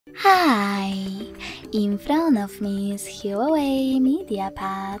Hi! In front of me is Huawei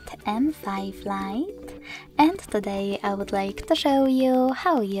MediaPad M5 Lite, and today I would like to show you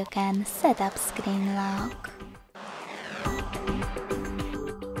how you can set up screen lock.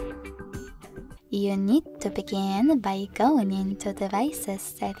 You need to begin by going into Devices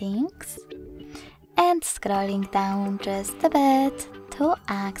Settings and scrolling down just a bit to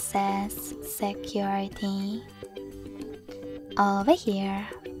access Security. Over here.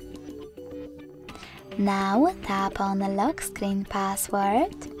 Now tap on the lock screen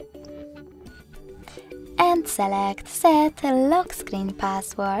password and select Set Lock Screen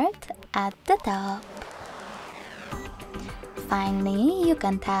Password at the top. Finally, you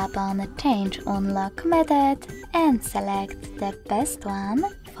can tap on Change Unlock Method and select the best one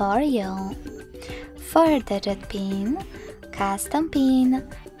for you. 4-digit PIN, custom PIN,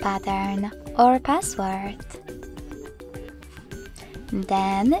 pattern or password.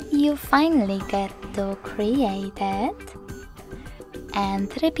 Then you finally get to create it and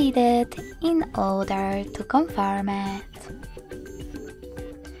repeat it in order to confirm it.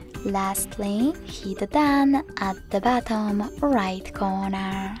 Lastly, hit Done at the bottom right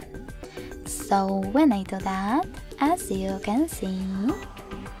corner. So when I do that, as you can see,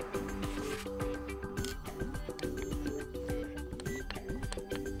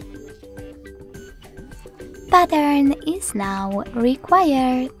 pattern is now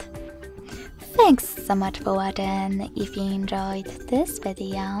required. Thanks so much for watching. If you enjoyed this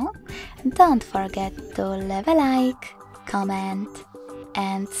video, don't forget to leave a like, comment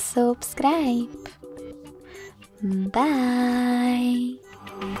and subscribe. Bye!